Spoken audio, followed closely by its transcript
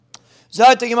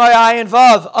Zayta Gemara Ayin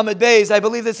Vav Amid Beis. I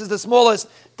believe this is the smallest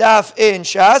daf in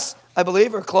Shas, I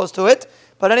believe, or close to it.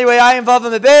 But anyway, Ayin Vav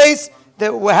Amid Beis.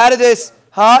 How did this?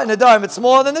 In the Dharm, it's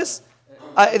smaller than this?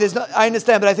 It is not, I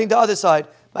understand, but I think the other side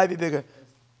might be bigger.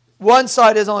 One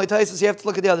side is only Taisus, so you have to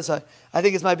look at the other side. I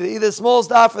think it might be either the smallest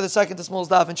daf or the second to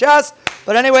smallest daf in Shas.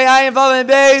 But anyway, Ayin Vav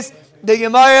Amid Beis. The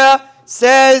Gemara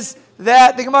says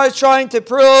that the Gemara is trying to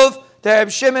prove that Reb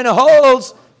Shimon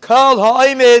holds Kol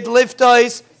Ha'imid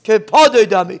Liftais Kepodu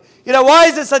Dami. You know, why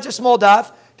is it such a small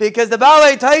daf? Because the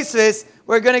Balei Taisvis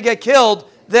were going to get killed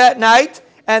that night,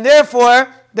 and therefore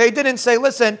they didn't say,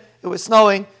 listen, it was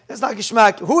snowing, it's not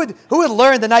Gishmak. Who would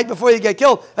learn the night before you get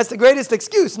killed? That's the greatest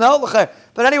excuse, no?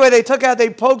 But anyway, they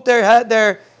poked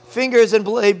their fingers, and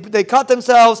they cut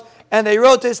themselves, and they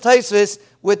wrote this Taisvis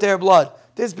with their blood.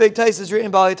 This big Taisvis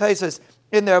written Balei Taisvis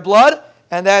in their blood,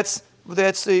 and that's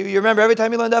you remember every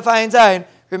time you learn Daf Ayin Zayin,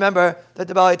 remember that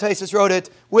the Balei Taisus wrote it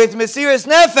with Mesiras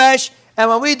Nefesh, and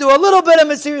when we do a little bit of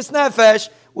Mesiras Nefesh,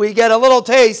 we get a little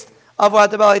taste of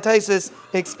what the Balei Taisus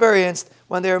experienced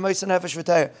when they were Mesiras Nefesh for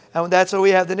Torah. And that's why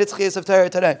we have the Nitzchias of Torah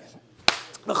today.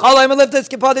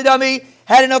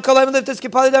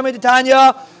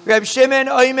 Reb Shimon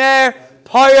Oimer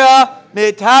Para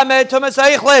Mitame Tumas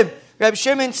Eichlim. Reb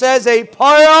Shimon says a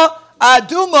Para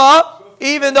Aduma,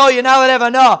 even though you're not allowed to have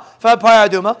ana for a Para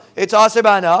Aduma, it's Aser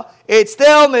B'ana, it's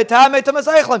still Mitame Tumas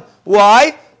Eichlim.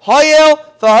 Why? Hoyel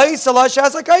V'Haisala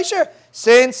Shas HaKaisher.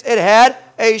 Since it had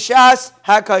a Shas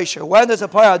HaKaisher. When does a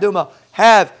Para Aduma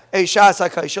have a Shas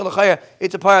HaKaisher?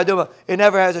 It's a Para Aduma. It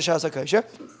never has a Shas HaKaisher.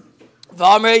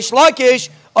 V'Amrei Shlakish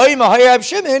Oyma Reb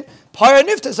Shimon Para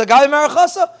Niftas Agai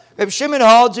Marachasa. Reb Shimon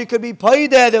holds you could be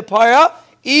paid the Para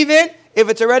even if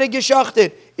it's already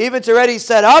geshachted, even if it's already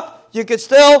set up, you could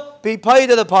still be paid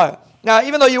the Para. Now,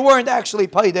 even though you weren't actually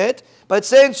paid it, but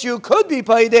since you could be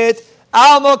paid it,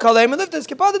 Almo Kalem Liftas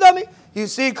Kepadidami. You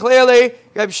see clearly,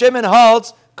 Reb Shimon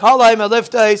holds Kalem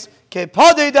Liftas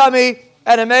Kepadidami,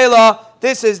 and Amela.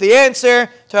 This is the answer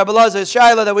to Rabbi Lazar's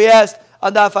Shaila that we asked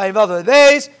on Daf Ayin Vav Amid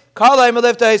Beis. Kalem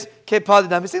Liftas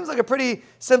Kepadidami. It seems like a pretty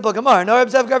simple Gemara. No, Reb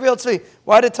Zev Gabriel Tzvi.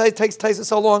 Why did it take Taisa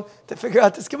so long to figure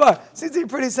out this Gemara? Seems to be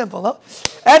pretty simple, no?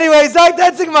 Anyways,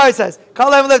 that's the Gemara says.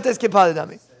 Kalem Liftas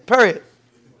Kepadidami. Period.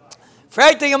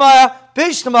 Fragte Gemara,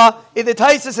 Bishtama, if the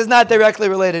Taisus is not directly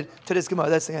related to this Gemara,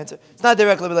 that's the answer. It's not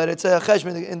directly related. It's a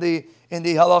cheshbon in the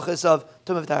halachas of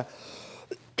Tumah V'Tara.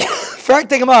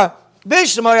 Fragte Gemara,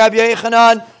 Bishtama, Rabbi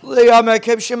Yechanan, Liyamer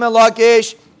Kib Shimon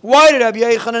Lakish. Why did Rabbi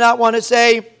Yechanan not want to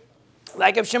say,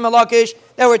 like Reb Shimon Lakish,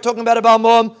 that we're talking about a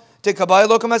Balmum, to Kabbai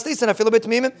Lokam Aslis, and I feel a bit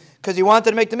Tamimim, because he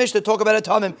wanted to make the Mishnah talk about a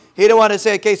Tamim. He didn't want to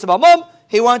say a case of Balmum,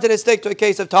 he wanted to stick to a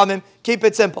case of Tamim. Keep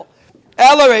it simple.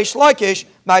 Ela Reish Lakish,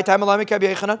 my time Alamik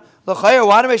Rabbi Yechanan. L'chayr,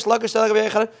 why did Reish Lakish say like Rabbi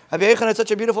Yechanan? Rabbi Yechanan had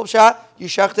such a beautiful shot. You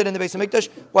shachted in the Beis Hamikdash.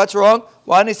 What's wrong?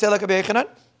 Why didn't he say like Rabbi Yechanan?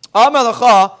 Amar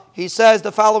Lacha, he says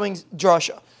the following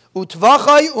drasha: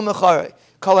 Utvachai umecharei.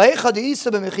 Kalecha de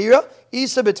isa b'mechira,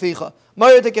 isa b'tvicha.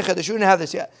 Mayr de kechedesh. You didn't have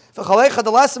this yet. V'chalecha de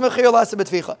lasa mechira, lasa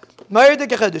b'tvicha. Mayr de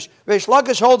kechedesh. Reish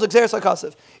Lakish holds exeres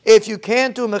hakasav. If you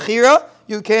can't do mechira,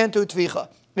 you can't do tvicha.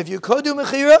 If you could do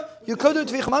mechira, you could do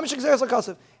tvicha. Mamish exeres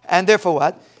hakasav. And therefore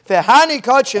what? V'hani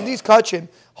kachim, these kachim,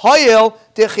 hayil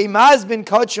techimaz bin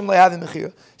kachim lehavim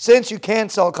mechira. Since you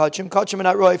can't sell kachim are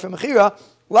not roy for mechira.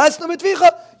 Last no tvicha,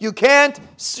 you can't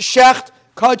shecht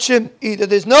kachim either.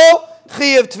 There's no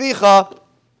chi of tvicha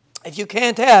if you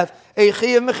can't have a chi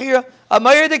of mechira. A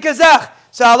mayr de kazach.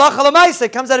 So halacha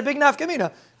l'maisa comes out a big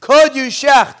nafkamina. Could you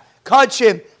shecht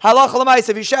kachim? Halacha l'maisa.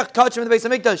 If you shecht kachim in the Beis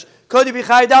Hamikdash, could you be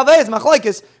chayiv dalvez?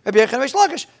 Machlokes. Rabbi Yechanan Reish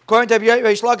Lakish. According to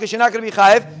Reish Lakish, you're not going to be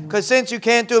chayiv because since you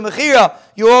can't do mechira,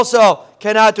 you also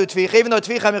cannot do tvicha. Even though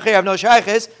tvicha and mechira have no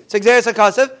shaychis, it's exeres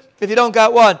hakasav. If you don't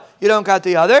got one, you don't got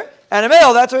the other. And a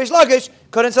male, that's Reish Lakish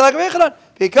couldn't say like Rabbi Yechanan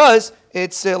because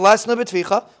it's less than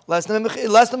betvicha, less than mechira,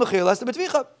 less than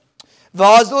betvicha.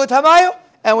 V'azdu l'tamayu,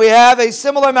 and we have a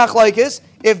similar machlokes.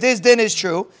 If this din is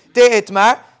true, de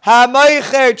itmar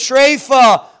hamaycher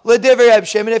treifa l'divrei Reb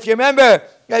Shimon. If you remember,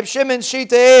 Reb Shimon's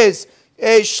shita is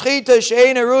a shchita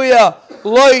she'eina ruya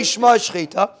lo yishma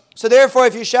shchita. So therefore,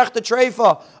 if you shech the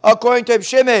treifa according to Reb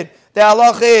Shimon, the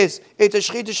halach is it's a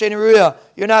shchita she'eina ruya.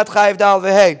 You're not chayiv dal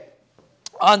v'hei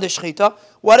on the shchita.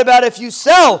 What about if you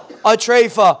sell a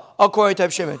treifa according to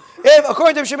Reb Shimon?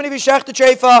 According to Reb Shimon, if you shech the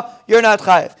treifa, you're not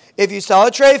chayiv. If you sell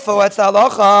a treifa, what's the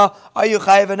halacha? Are you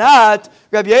chayiv or not?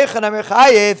 Rabbi Yechanan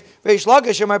chayiv, Reish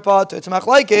Lakish or patur. It's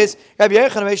machlokes. Rabbi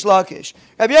Yechanan Reish Lakish.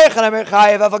 Rabbi Yechanan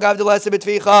chayiv avagav de lesa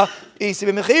betvicha isi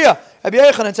b'mechira. Rabbi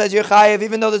Yechanan says you're chayiv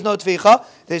even though there's no tvicha,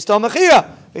 there's still mechira.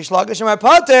 Reish Lakish or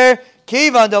patur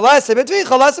kivan de lesa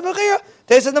betvicha lesa b'mechira.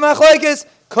 This is the machlokes.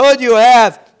 Could you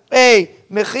have a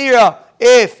mechira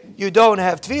if you don't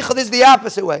have tvicha. This is the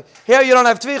opposite way. Here you don't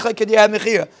have tvicha, could you have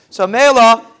mechira? So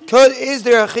Mela, is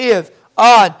there a chiyuv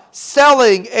on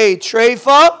selling a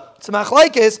treifa? It's a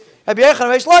machlekes. Rabbi Yechon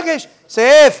and Reish Lakish. So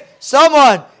if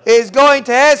someone is going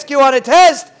to ask you on a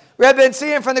test, Rebbe and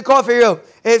see him from the coffee room.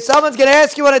 If someone's going to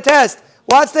ask you on a test,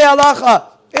 what's the halacha?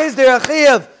 Is there a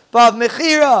chiyuv of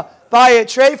mechira by a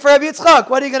tray for Rabbi Yitzchak?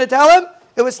 What are you going to tell him?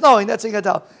 It was snowing. That's what you're going to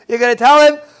tell him. You're going to tell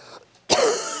him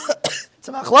it's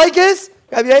a machlekes,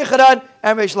 Rabbi Yechanan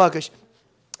and Reish Lakish.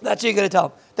 That's what you're going to tell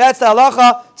him. That's the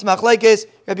halacha. It's machlekes,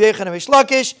 Rabbi Yechanan and Reish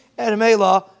Lakish, and a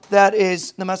mela that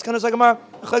is the maskanos hagamar.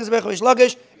 Reish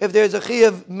Lakish. If there's a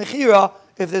chiyuv mechira,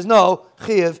 if there's no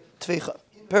chiyuv tvicha.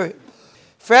 Period.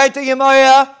 Fragt the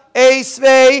Gemara,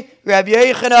 Eisvei, Rabbi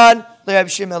Yechanan, Rabbi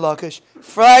Shimon Lakish.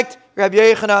 Fragt Rabbi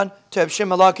Yechanan to Rabbi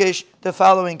Shimon Lakish the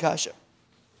following kasha.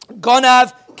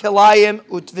 Gonav kelayim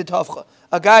utvitavcha.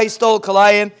 A guy stole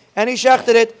kelayim and he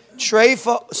shechted it.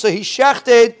 Treifa, so he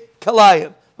shechted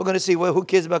kelayim. We're going to see who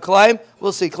cares about kelayim.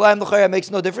 We'll see. Kelayim l'chayah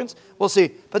makes no difference. We'll see.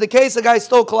 But the case, the guy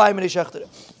stole kelayim and he shechted it.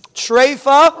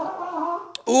 Treifa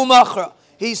umachra.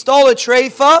 He stole a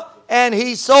treifa and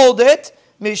he sold it.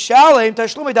 Mishalim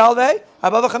tashlumi dal v'hei.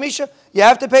 Bava Kamisha. You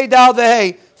have to pay dal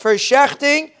v'hei for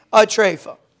shechting a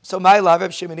treifa. So my love,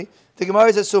 Reb Shimoni, the Gemara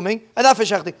is assuming, and not for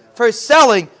shechting, for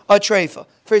selling a treifa.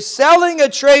 For selling a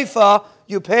treifa,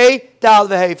 you pay dal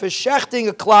v'hei. For shechting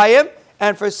a klayim,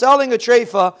 and for selling a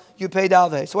treifa, you pay dal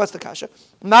v'hei. So what's the kasha?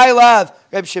 My love,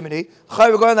 Reb Shimoni,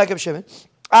 we're going like Reb Shimon.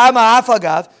 Ama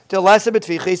afagav to lesser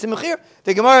betvichis and mechir.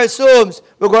 The Gemara assumes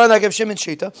we're going like Reb Shimon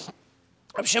shita.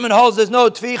 Reb Shimon holds there's no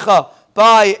tvicha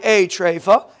by a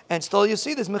treifa, and still you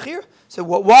see this mechir. So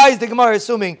why is the Gemara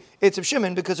assuming it's Reb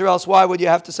Shimon? Because or else why would you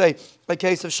have to say a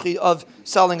case of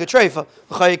selling a treifa?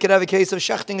 You could have a case of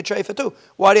shechting a treifa too.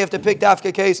 Why do you have to pick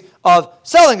a case of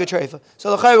selling a treifa?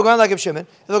 So we're going like Reb Shimon.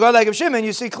 If we're going like Reb Shimon,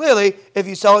 you see clearly if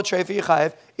you sell a treifa you're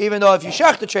chayiv, even though if you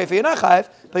shecht a treifa you're not chayiv.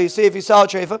 But you see if you sell a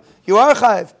treifa you are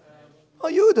chayiv. Oh,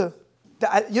 Yehuda.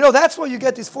 That's why you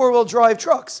get these 4-wheel drive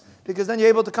trucks. Because then you're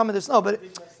able to come in the snow. But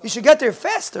you should get there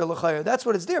faster, l'chayr. That's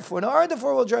what it's there for. Now, aren't the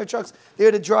 4-wheel drive trucks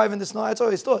there to drive in the snow? That's what I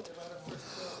always thought.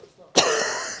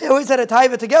 I always had a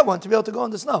taiva to get one, to be able to go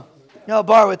in the snow. I'll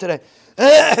borrow it today.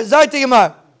 Zayt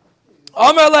Yamar.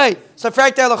 Amar lei. So,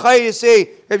 frakta l'chayr, you see,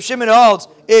 Reb Shimon holds,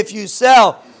 if you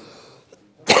sell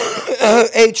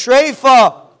a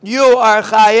treifa, you are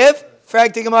chayiv.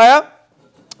 Frakta Yamar.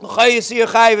 L'chayr, you see, you're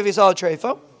chayiv if you sell a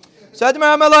treifa. So,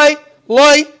 Amar lei.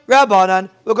 Loi Rabbanan.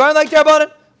 We're going like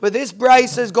Rabbanan. But this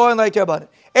Bryce is going like Rabbanan.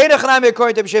 Eidachanami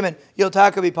according to Shimon. You'll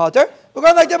talk be Potter. We're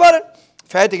going like Rabbanan.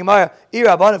 If we're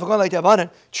going like Rabbanan,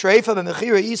 Treifa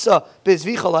b'mechira isa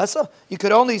bezvicha lesa. You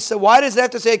could only say, why does it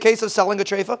have to say a case of selling a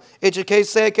treifa? It should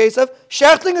say a case of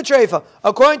shechting a treifa.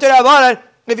 According to Rabbanan,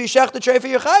 if you shecht a treifa,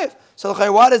 you're chayiv. So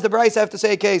why does the Bryce have to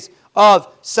say a case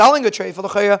of selling a treifa?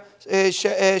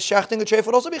 Shechting a treifa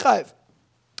would also be chayiv.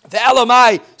 The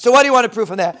Elamai. So what do you want to prove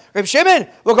from that? Reb Shimon.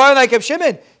 We're going like Reb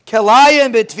Shimon.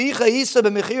 Kalayim betvicha isa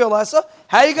b'mechira lasa.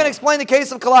 How are you going to explain the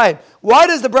case of kalayim? Why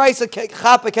does the Brisa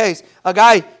chap a case? A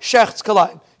guy shechts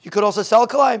kalayim. You could also sell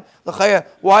kalayim.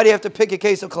 Why do you have to pick a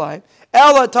case of kalayim?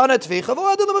 Ela tana tvicha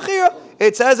v'ladil mechira.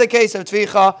 It says a case of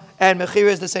tvicha and mechira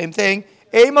is the same thing.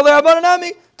 Eimale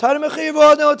rabbanami tana mechira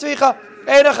v'ladil tvicha.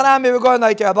 Eidachanami. We're going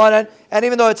like the rabbanan, and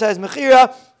even though it says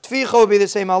mechira, tvicha would be the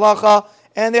same halacha.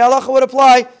 And the halacha would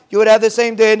apply. You would have the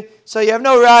same din. So you have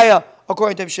no raya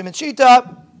according to Shimon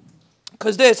Shita,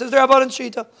 because this is the Rabbanan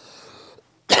Shita.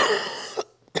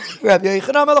 Rabbi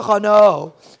Yechanan Melacha,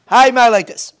 no. How am I like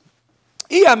this?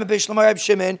 If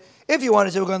you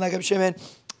wanted to, we're going like Rabbi Shimon.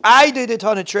 I did a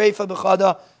ton of treifa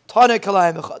b'chada, ton of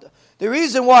kalayim b'chada. The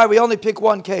reason why we only pick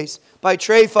one case by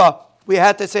treifa, we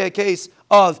had to say a case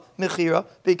of mechira,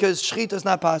 because shchita is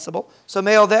not possible. So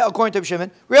male there, according to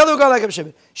Shimon, really we're going like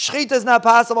Shimon. Shchita is not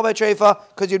possible by treifa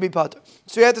because you'd be potter.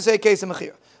 So you have to say a case of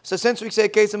mechira. So since we say a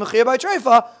case of mechira by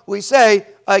treifa, we say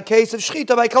a case of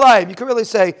shchita by kalayim. You could really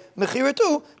say mechira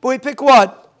too, but we pick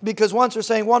one because once we're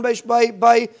saying one by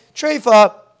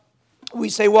treifa, we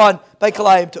say one by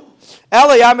kalayim too.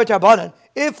 Ela yamer tarbanan.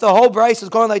 If the whole Bryce is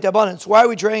going like tarbanan, so why are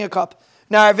we draining a cup?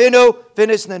 Now vinu,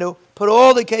 vinis nenu. Put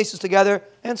all the cases together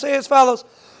and say as follows.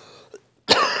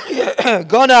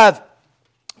 Gonav,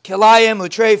 Kilayim,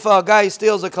 Utreifa, a guy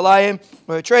steals a Kilayim,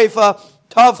 or Utreifa,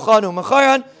 Tavchan,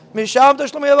 Umachayan, Misham,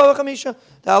 Tashlami, Bava Kamisha.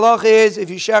 The halacha is, if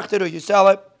you shecht it or you sell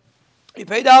it, you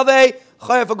pay Dalvei,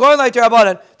 Chayav, for going like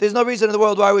Rabbanan, there's no reason in the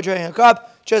world why we're draining a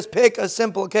cup. Just pick a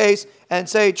simple case and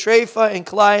say Treifa and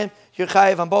Kilayim, you're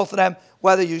Chayav on both of them,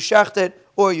 whether you shecht it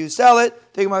or you sell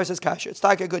it. The Gemara says kasha. It's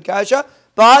like a good kasha.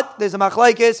 But there's a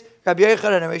machlekes, Rabbi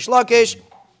Yechanan and Reish Lakish.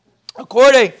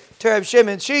 According to Reb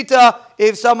Shimon's Shita.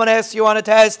 If someone asks you on a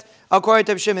test, according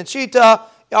to Reb Shimon's Shita,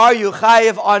 are you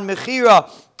chayiv on mechira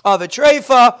of a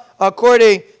treifa?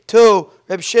 According to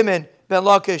Reb Shimon ben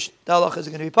Lakish, the halacha is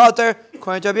going to be pater.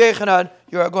 According to Rabbi Yechanan,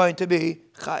 you are going to be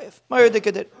chayiv.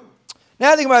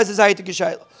 Now the Gemara says,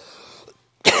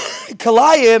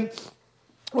 Kalayim,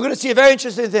 we're going to see a very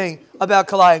interesting thing about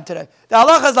Kalayim today. The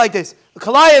halacha is like this.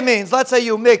 Kalayim means, let's say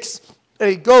you mix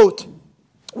a goat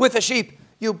with a sheep.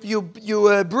 You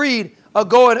breed a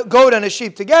goat and a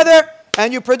sheep together,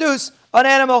 and you produce an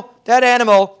animal. That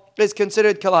animal is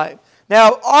considered Kalayim.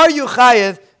 Now, are you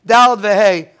chayiv dalad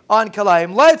vehei on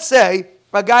Kalayim? Let's say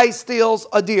a guy steals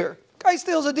a deer.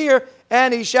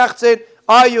 And he shechts it.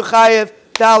 Are you chayiv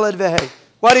dalad vehei?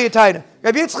 What are you tying?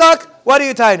 Rabbi Yitzchak, what are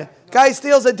you tying? Guy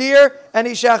steals a deer and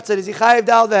he shechts it. Is he chayiv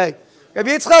dalad vehei? Rabbi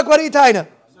Yitzchak, what are you tying?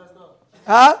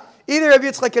 Huh? Either Rabbi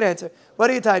Yitzchak can answer.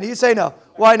 What are you tying? You say no.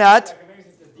 Why not?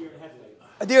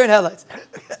 A deer in headlights.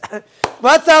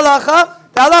 What's the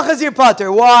halacha? The halacha is your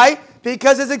pater. Why?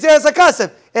 Because it's exeris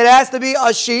hakasef. It has to be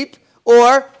a sheep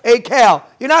or a cow.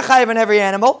 You're not chayiv on every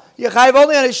animal. You're chayiv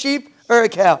only on a sheep or a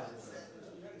cow.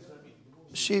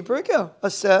 Sheep or a cow? A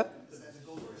seh.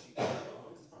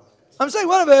 I'm saying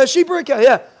one of a sheep or a cow.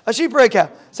 Yeah, a sheep or a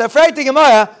cow. So, frag the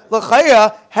Gemara,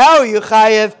 l'chayra, how are you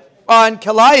chayiv on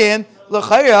kalayim?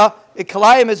 L'chayra,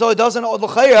 kalayim is it doesn't.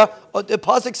 L'chayra, the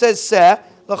pasuk says seh.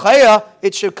 L'chayra,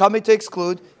 it should come in to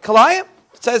exclude kalayim.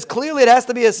 It says clearly it has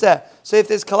to be a seh. So if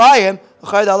there's kalayim,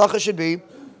 l'chayra the halacha should be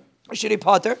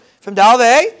pater from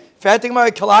dalvei. Frag the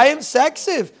Gemara, kalayim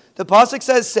sexiv. The pasuk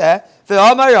says seh.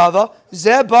 Ve'amar Rava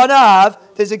zeh banav.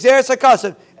 There's exeris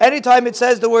hakasef. Anytime it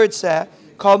says the word seh.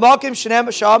 Kalmakim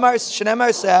shenemar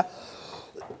seh.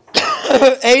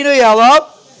 Einu yala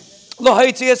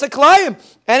lohaitzias a kalayim.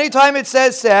 Anytime it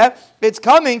says seh, it's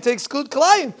coming to exclude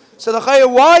kalayim. So the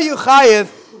chayiv, why are you chayiv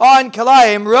on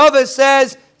kalayim? Rava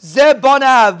says zeh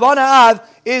banav. Banav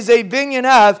is a binyan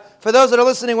av. For those that are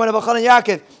listening, when Abba Chanan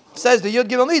Yaakov says the Yud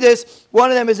Gimel Midas, one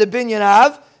of them is a binyan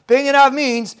av. Binyan av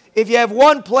means if you have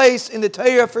one place in the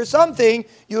Torah for something,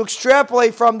 you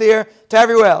extrapolate from there to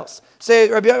everywhere else. Say,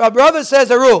 Rava says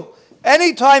a rule.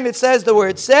 Anytime it says the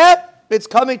word seh, it's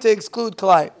coming to exclude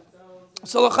kalayim.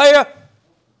 So l'chayra,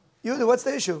 what's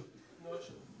the issue? No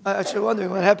issue. I'm actually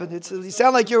wondering what happened. You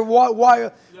sound like your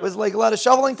wire was like a lot of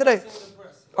shoveling today.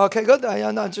 Okay, good.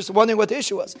 I'm just wondering what the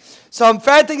issue was. So I'm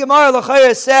fating Gemara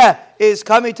l'chayra seh is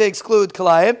coming to exclude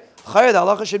kalayim. L'chayra the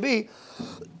halacha should be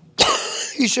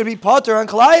you should be pater on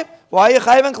kalayim. Why are you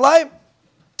chayiv on kalayim?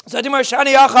 So Dimar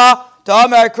Shani Yacha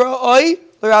Ta'amar Kro Oi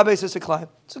l'Rabbi says kalayim.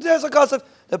 So there's a kasef.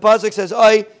 The pasuk says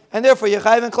Oi, and therefore you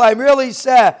chayiv on kalayim. Really,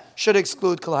 seh should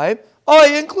exclude kalayim.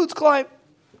 Oi includes kalayim.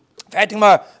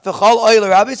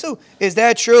 Is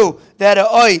that true that an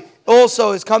oi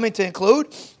also is coming to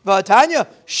include? Vatanya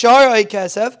shar oi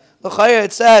kesef. L'chayr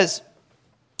it says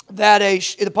that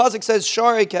the pasuk says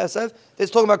shar oi kesef.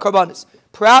 It's talking about karbanis.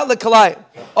 Prat lekalayim.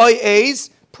 Oi eis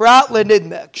prat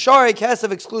lenidme. Shar oi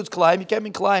kesef excludes kalayim. You can't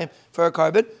mean kalayim for a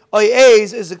carbon. Oi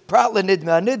eis is a prat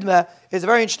lenidme. Nidme is a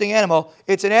very interesting animal.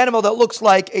 It's an animal that looks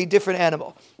like a different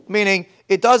animal, meaning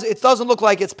it doesn't look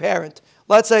like its parent.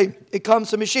 Let's say it comes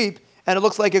from a sheep and it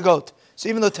looks like a goat. So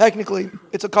even though technically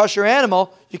it's a kosher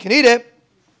animal, you can eat it.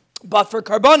 But for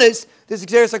karbanis, this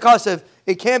exeris hakasef,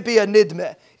 it can't be a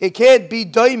nidme. It can't be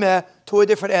doime to a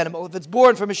different animal. If it's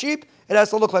born from a sheep, it has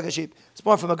to look like a sheep. If it's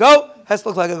born from a goat, it has to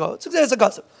look like a goat. It's exeris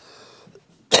hakasef.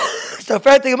 So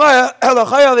for the Gemara,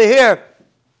 over here,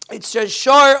 it says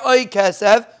shar oi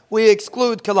kesef, we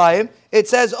exclude kalayim. It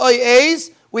says oi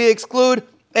eis, we exclude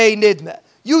a nidme.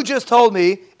 You just told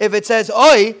me if it says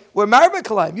oi, we're marba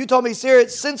kalayim. You told me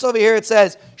since over here it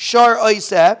says shar oi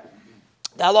seh,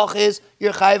 the halach is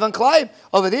you're chayiv on kalayim.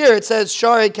 Over there it says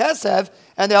shar oi kesef,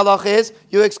 and the halach is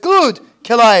you exclude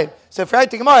kalayim. So for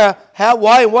the Gemara,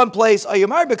 why in one place are you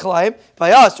marba kalayim?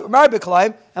 By us we're marba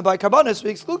kalayim, and by karbanis we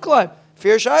exclude kalayim.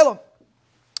 Fear shailom.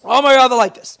 Omar Rava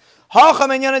like this. Hacha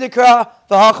menyana dekra,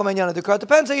 v'hacha menyana dekra.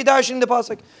 Depends how you darshing the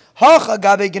pasuk. Hacha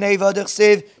gabe gneva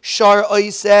dechsiv shar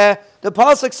oiseh. The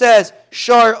pasuk says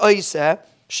shar oiseh.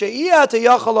 She'iyah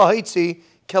teyachal ha'itzi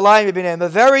kalayim b'neim. A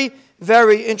very,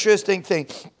 very interesting thing.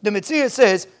 The Mitzvah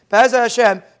says, Be'ez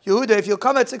Hashem, Yehuda, if you'll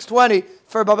come at 6:20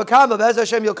 for Bava Kama, Be'ez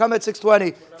Hashem, you'll come at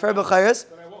 6:20 for B'chayres.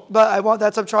 But I want,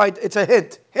 that's I'm trying. It's a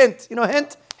hint. Hint. You know,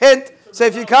 hint. So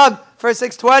if you come for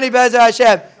 6:20 Be'ez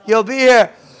Hashem, you'll be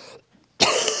here.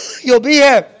 You'll be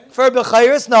here for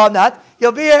B'chayres. No, I'm not.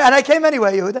 You'll be here, and I came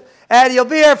anyway, Yehuda. And you'll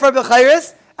be here for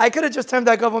B'chayres. I could have just turned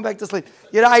back over and went back to sleep.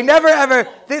 You know, I never ever,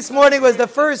 this morning was the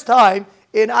first time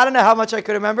in, I don't know how much I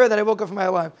could remember, that I woke up from my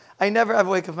alarm. I never ever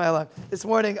wake up from my alarm. This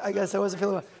morning, I guess I wasn't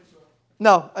feeling well.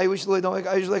 No, I usually don't.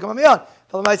 I usually come on my own.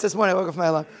 For the this morning, I woke up from my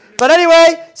alarm. But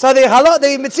anyway, so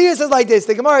the Mitzvah says like this.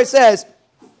 The Gemara says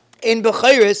in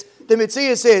Bechiris, the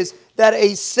Mitzvah says that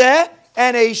a seh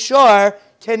and a shar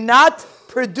cannot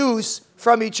produce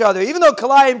from each other. Even though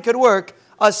kalayim could work,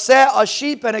 a seh, a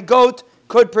sheep, and a goat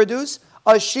could produce.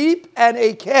 A sheep and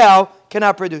a cow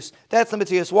cannot produce. That's the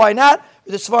Mitzvah. Why not?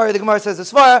 The Gemara says the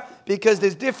Svara, because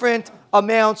there's different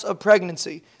amounts of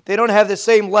pregnancy. They don't have the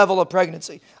same level of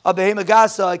pregnancy. A behema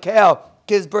gasa, a cow,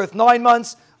 gives birth 9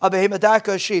 months. A behema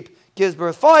daka, a sheep, gives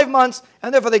birth 5 months,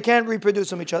 and therefore they can't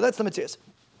reproduce from each other. That's the Mitzvah.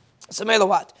 So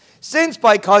what? Since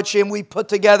by Kachim we put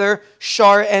together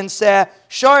Shar and Seh.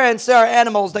 Shar and Seh are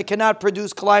animals that cannot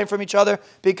produce Kalayim from each other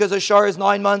because a Shar is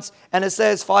 9 months and a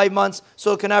Seh is 5 months,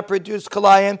 so it cannot produce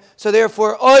Kalayim. So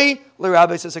therefore, Oi,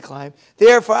 L'Rabbis is a Kalayim.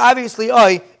 Therefore, obviously,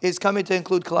 Oi is coming to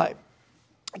include Kalayim.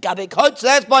 So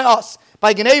that's by us.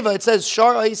 By Geneva, it says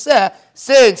Shar Oi Seh.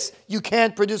 Since you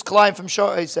can't produce Kalayim from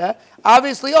Shar Oi Seh,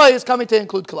 obviously, Oi is coming to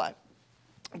include Kalayim.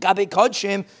 Gabi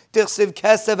Kodshim, Tichsiv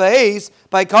Kesev Ha'ez.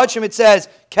 By Kodshim it says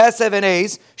Kesev and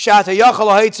Ha'ez. Shata Yachal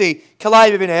Ha'etzi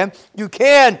Kalayim B'nehem. You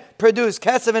can produce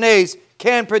Kesev and Ha'ez,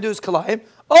 can produce Kalayim.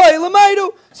 Oi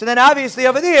L'maidu. So then obviously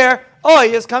over there, Oi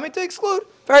is coming to exclude.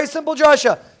 Very simple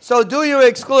drasha. So do you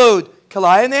exclude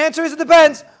Kalayim? The answer is it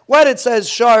depends. When it says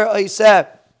Shar Oiseh,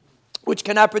 which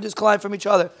cannot produce Kalayim from each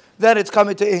other, then it's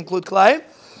coming to include Kalayim.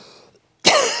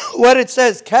 When it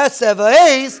says Kesev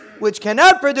Ha'ez, which can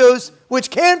produce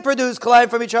Kalayim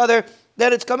from each other,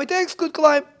 then it's coming to exclude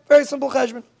Kalayim. Very simple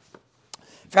cheshbon.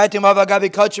 By Kachim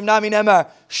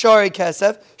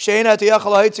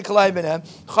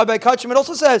it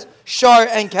also says Shar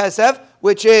and Kesev,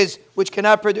 which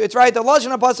cannot produce. It's right. The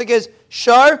lashon pasuk is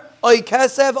Shar oy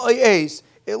Kesev oy Eis.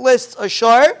 It lists a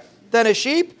Shar, then a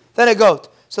sheep, then a goat.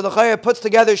 So the Chayah puts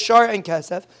together Shar and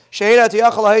Kesev.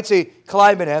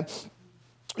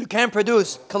 You can't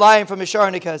produce Kalayim from a Shar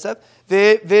and a Kesev.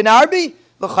 V'narbi,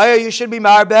 l'chayah, you should be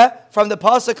marbe from the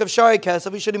pasuk of Shar and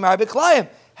Kesev. You should be marbe Kalayim.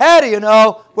 How do you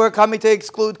know we're coming to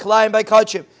exclude Kalayim by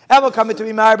Kachim? And we're coming to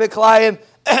be marbe Kalayim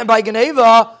by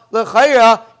Geneva.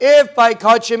 L'chayah, if by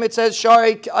Kachim it says Shar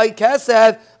and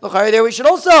Kesev, l'chayah there we should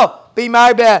also be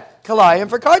marbe Kalayim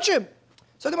for Kachim.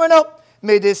 So the no.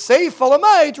 If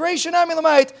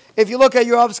you look at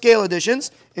your upscale editions,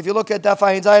 if you look at Daf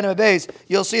Ayin Zayin Beis,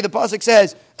 you'll see the pasuk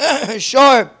says,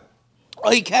 Shar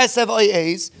oy Kesev oy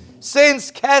Eis.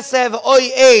 Since Kesev oy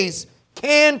Eis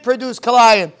can produce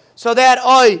Kalayim, so that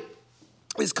oy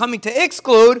is coming to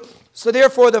exclude, so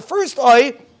therefore the first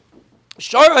oy,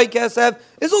 Shar oy Kesev,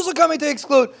 is also coming to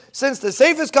exclude. Since the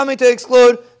Seif is coming to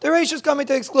exclude, the Reish is coming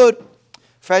to exclude.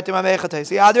 Maybe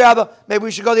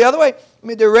we should go the other way.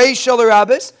 The Reish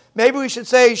Rabbis. Maybe we should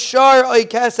say Shar oy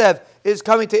Kesev is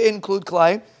coming to include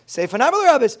Kalayim. Seif and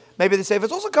Rabbis. Maybe the Seif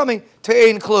is also coming to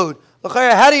include.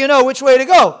 How do you know which way to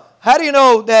go? How do you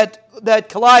know that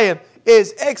Kalayim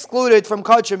is excluded from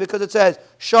Kachim because it says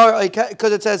Shar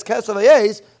because it says Kesev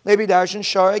Ayez? Maybe darshan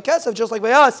Shar Kesev, just like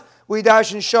by us we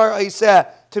darshan Shar Ayeh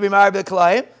to be married by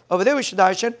Kalayim. Over there we should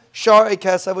darshan Shar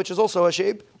Kesev, which is also a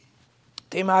sheep,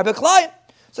 to be married by Kalayim.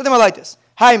 So then we're like this.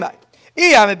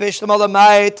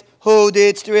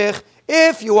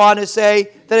 If you want to say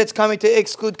that it's coming to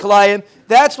exclude Kalayim,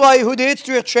 that's why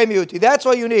that's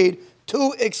why you need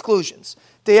 2 exclusions.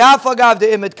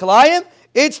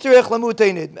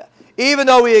 Even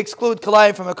though we exclude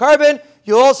Kalayim from a carbon,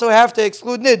 you also have to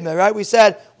exclude Nidmeh, right? We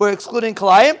said we're excluding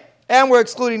Kalayim and we're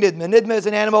excluding Nidmeh. Nidmeh is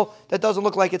an animal that doesn't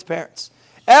look like its parents.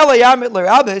 If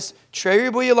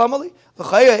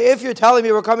you're telling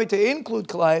me we're coming to include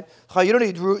Kalayim, you don't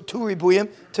need 2 ribuyim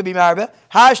to be marbe.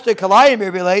 Hashtag Kalayim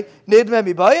irbile Nidmeh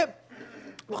mibayim.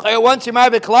 Once you're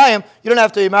marbe Kalayim, you don't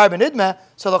have to be marbe Nidmeh.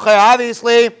 So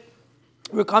obviously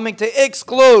we're coming to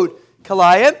exclude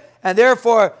Kalayim, and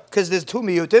therefore, because there's 2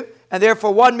 miyutim, and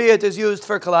therefore 1 miyut is used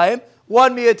for Kalayim,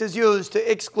 1 miyut is used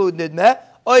to exclude Nidmeh.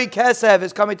 Oy Kesev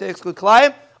is coming to exclude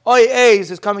Kalayim. Oy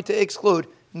Eis is coming to exclude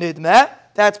Nidmeh.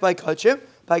 That's by Kachim.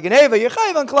 By Geneva, you're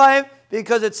chayiv on Kalayim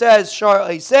because it says Shar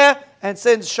Oiseh, and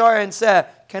since Shar and Seh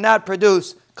cannot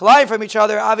produce Kalayim from each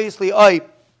other, obviously Oy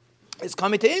is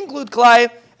coming to include Kalayim,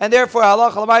 and therefore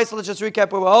halacha l'maisa. Let's just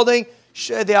recap what we're holding.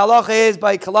 The halacha is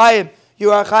by Kalayim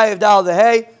you are chayiv dal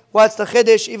dehei. What's the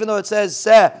chiddush? Even though it says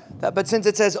Seh, but since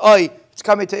it says Oy, it's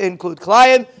coming to include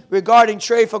Kalayim. Regarding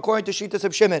treif, according to Shitas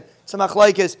of Shimon, it's a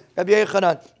machlokes Rabbi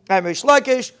Yochanan and Reish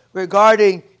Lakish.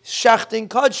 Regarding shachting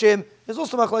kodshim, there's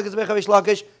also machlokes Reish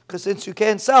Lakish, because since you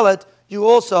can't sell it, you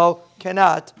also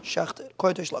cannot shacht it,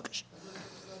 according to Reish Lakish.